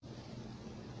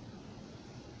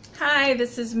Hi,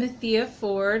 this is Mathia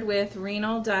Ford with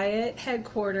Renal Diet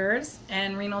Headquarters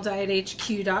and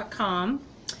renaldiethq.com.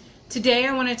 Today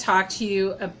I want to talk to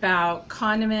you about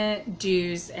condiment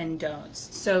do's and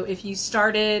don'ts. So if you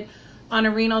started on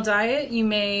a renal diet, you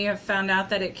may have found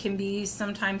out that it can be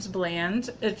sometimes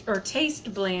bland or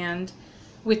taste bland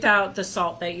without the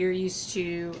salt that you're used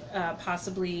to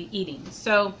possibly eating.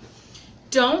 So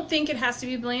don't think it has to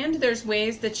be bland. There's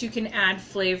ways that you can add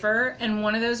flavor, and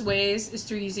one of those ways is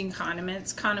through using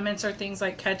condiments. Condiments are things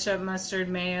like ketchup, mustard,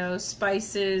 mayo,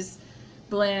 spices,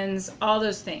 blends, all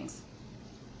those things.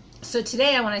 So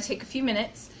today I want to take a few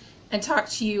minutes and talk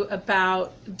to you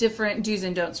about different do's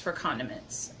and don'ts for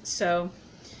condiments. So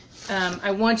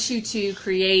I want you to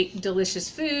create delicious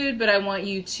food, but I want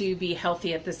you to be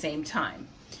healthy at the same time.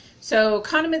 So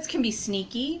condiments can be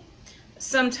sneaky.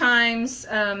 Sometimes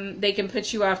they can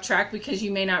put you off track because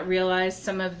you may not realize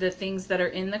some of the things that are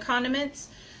in the condiments.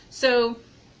 So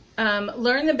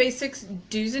learn the basics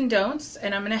do's and don'ts,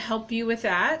 and I'm going to help you with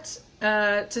that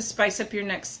to spice up your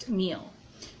next meal.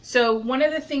 So one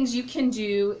of the things you can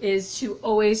do is to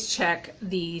always check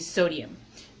the sodium.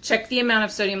 Check the amount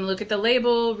of sodium. Look at the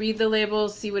label, read the label,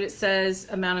 see what it says,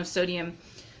 amount of sodium.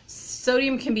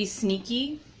 Sodium can be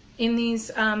sneaky in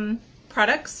these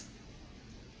products.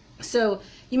 So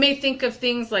you may think of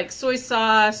things like soy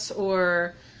sauce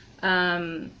or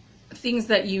things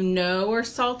that you know are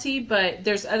salty, but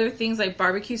there's other things like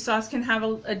barbecue sauce can have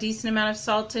a decent amount of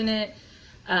salt in it.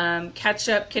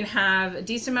 Ketchup can have a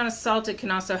decent amount of salt. It can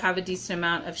also have a decent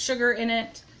amount of sugar in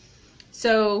it.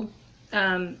 So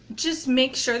just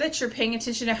make sure that you're paying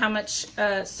attention to how much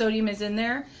sodium is in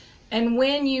there. And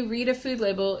when you read a food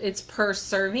label, it's per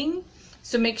serving.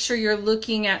 So make sure you're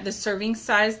looking at the serving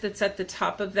size that's at the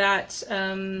top of that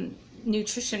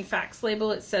nutrition facts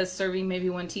label. It says serving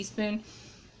maybe 1 teaspoon.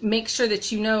 Make sure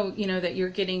that you know that you're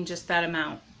getting just that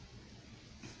amount.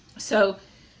 So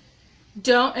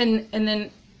don't, and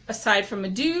then aside from a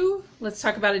do, let's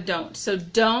talk about a don't. So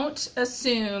don't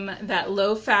assume that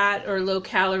low fat or low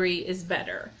calorie is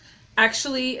better.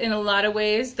 Actually, in a lot of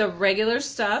ways, the regular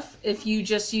stuff, if you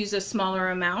just use a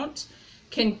smaller amount,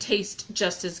 can taste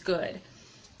just as good.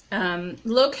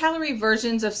 Low-calorie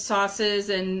versions of sauces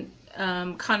and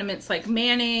condiments like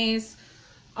mayonnaise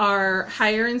are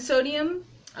higher in sodium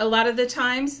a lot of the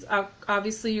times.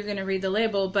 Obviously, you're going to read the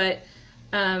label, but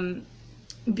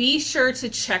be sure to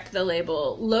check the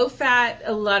label. Low-fat,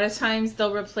 a lot of times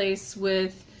they'll replace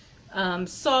with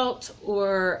salt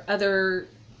or other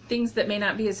things that may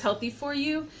not be as healthy for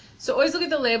you. So always look at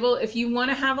the label. If you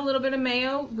want to have a little bit of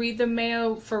mayo, read the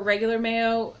mayo for regular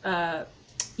mayo.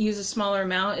 Use a smaller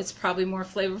amount. It's probably more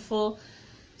flavorful.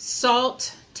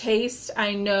 Salt taste,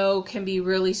 I know, can be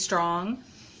really strong.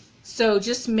 So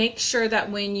just make sure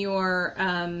that when you're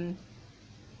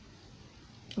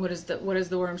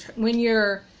when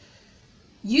you're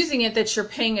using it, that you're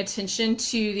paying attention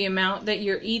to the amount that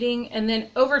you're eating, and then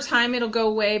over time it'll go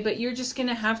away, but you're just going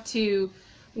to have to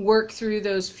work through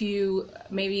those few,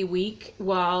 maybe a week,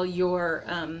 while your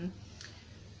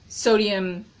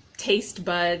sodium taste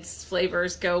buds,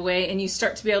 flavors go away, and you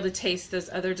start to be able to taste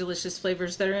those other delicious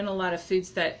flavors that are in a lot of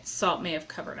foods that salt may have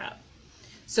covered up.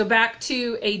 So back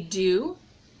to a do.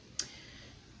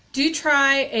 Do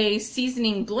try a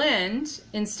seasoning blend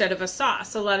instead of a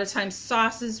sauce. A lot of times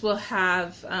sauces will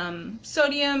have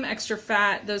sodium, extra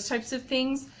fat, those types of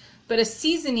things, but a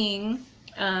seasoning,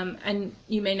 and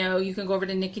you may know, you can go over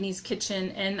to Nickanny's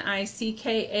Kitchen,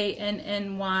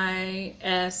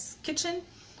 NICKANNYS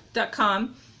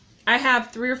kitchen.com. I have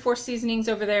 3 or 4 seasonings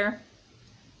over there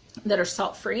that are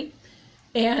salt-free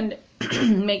and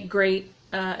make great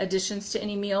additions to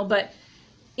any meal. But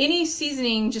any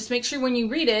seasoning, just make sure when you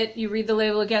read it, you read the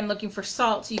label again looking for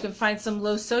salt, so you can find some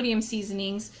low-sodium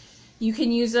seasonings. You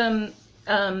can use them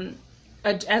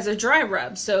as a dry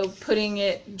rub, so putting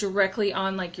it directly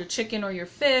on like your chicken or your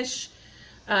fish.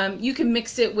 You can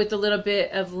mix it with a little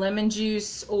bit of lemon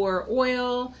juice or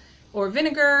oil or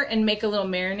vinegar and make a little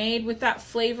marinade with that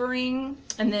flavoring,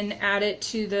 and then add it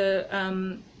to the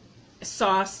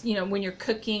sauce. When you're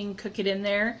cooking, cook it in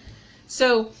there.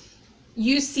 So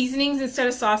use seasonings instead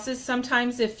of sauces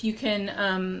sometimes if you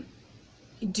can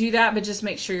do that, but just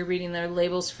make sure you're reading their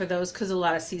labels for those, because a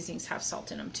lot of seasonings have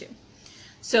salt in them too.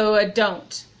 So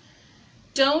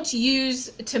don't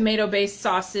use tomato-based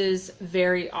sauces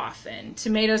very often.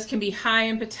 Tomatoes can be high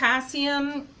in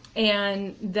potassium,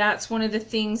 and that's one of the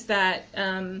things that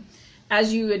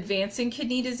as you advance in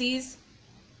kidney disease,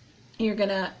 you're going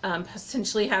to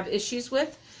potentially have issues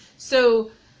with.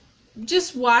 So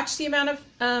just watch the amount of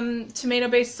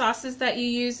tomato-based sauces that you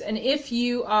use, and if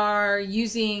you are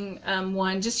using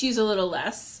one, just use a little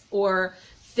less, or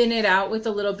thin it out with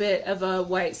a little bit of a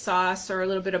white sauce or a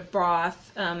little bit of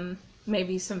broth,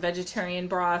 maybe some vegetarian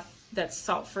broth that's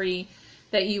salt-free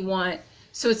that you want,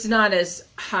 so it's not as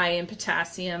high in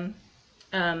potassium.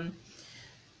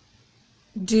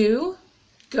 Do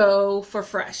go for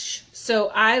fresh. So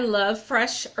I love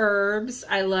fresh herbs.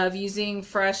 I love using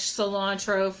fresh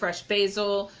cilantro, fresh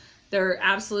basil. They're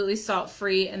absolutely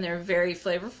salt-free and they're very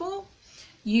flavorful.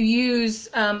 You use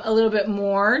a little bit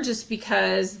more just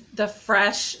because the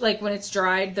fresh, like when it's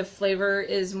dried, the flavor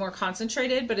is more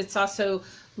concentrated, but it's also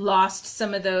lost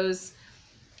some of those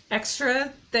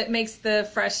extra that makes the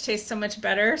fresh taste so much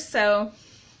better. So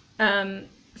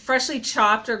freshly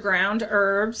chopped or ground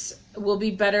herbs will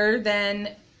be better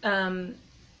than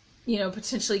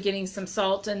potentially getting some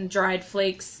salt and dried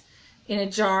flakes in a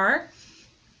jar,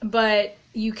 but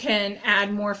you can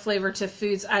add more flavor to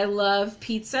foods. I love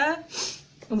pizza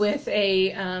with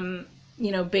a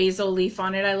basil leaf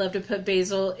on it. I love to put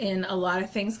basil in a lot of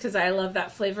things because I love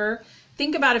that flavor.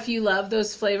 Think about if you love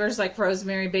those flavors like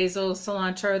rosemary, basil,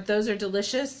 cilantro. Those are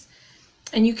delicious.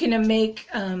 And you can make,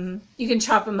 you can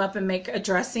chop them up and make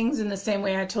dressings in the same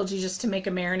way I told you just to make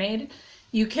a marinade.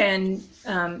 You can,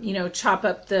 chop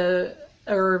up the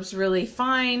herbs really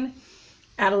fine,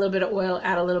 add a little bit of oil,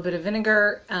 add a little bit of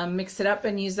vinegar, mix it up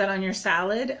and use that on your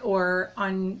salad or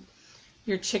on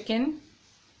your chicken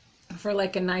for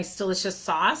like a nice, delicious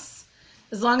sauce.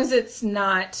 As long as it's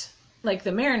not like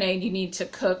the marinade you need to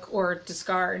cook or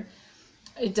discard.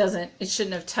 It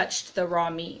shouldn't have touched the raw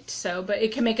meat. So, but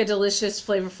it can make a delicious,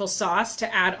 flavorful sauce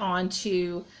to add on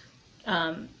to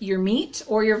your meat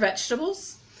or your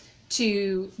vegetables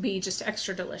to be just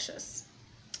extra delicious.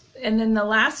 And then the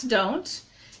last don't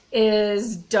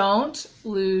is don't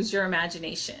lose your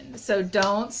imagination. So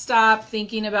don't stop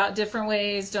thinking about different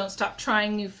ways. Don't stop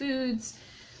trying new foods.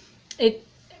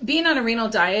 Being on a renal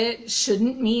diet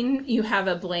shouldn't mean you have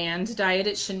a bland diet.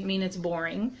 It shouldn't mean it's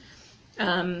boring.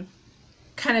 Kind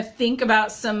of think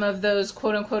about some of those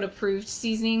quote unquote approved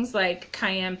seasonings like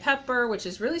cayenne pepper, which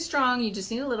is really strong. You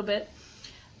just need a little bit.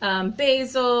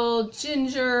 Basil,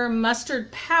 ginger,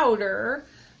 mustard powder,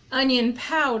 onion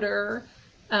powder,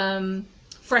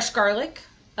 fresh garlic.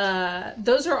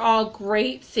 Those are all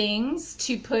great things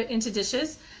to put into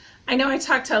dishes. I know I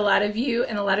talked to a lot of you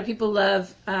and a lot of people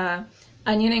love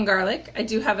onion and garlic. I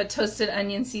do have a toasted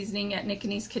onion seasoning at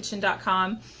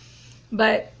nickandniskitchen.com,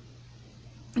 but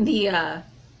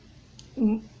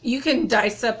you can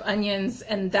dice up onions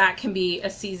and that can be a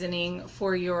seasoning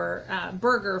for your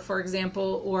burger, for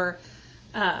example, or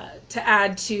to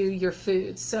add to your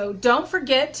food. So don't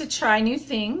forget to try new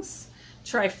things.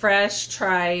 Try fresh,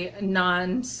 try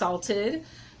non-salted.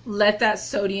 Let that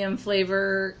sodium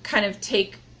flavor kind of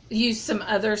use some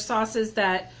other sauces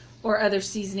or other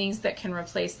seasonings that can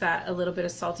replace that a little bit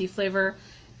of salty flavor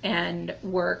and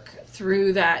work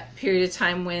through that period of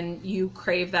time when you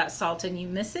crave that salt and you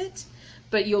miss it,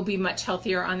 but you'll be much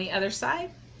healthier on the other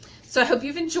side. So I hope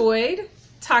you've enjoyed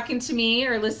talking to me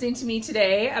or listening to me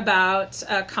today about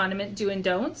condiment do and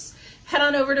don'ts. Head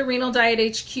on over to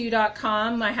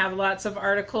renaldiethq.com. I have lots of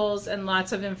articles and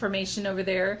lots of information over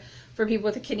there for people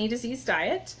with a kidney disease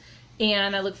diet.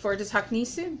 And I look forward to talking to you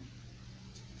soon.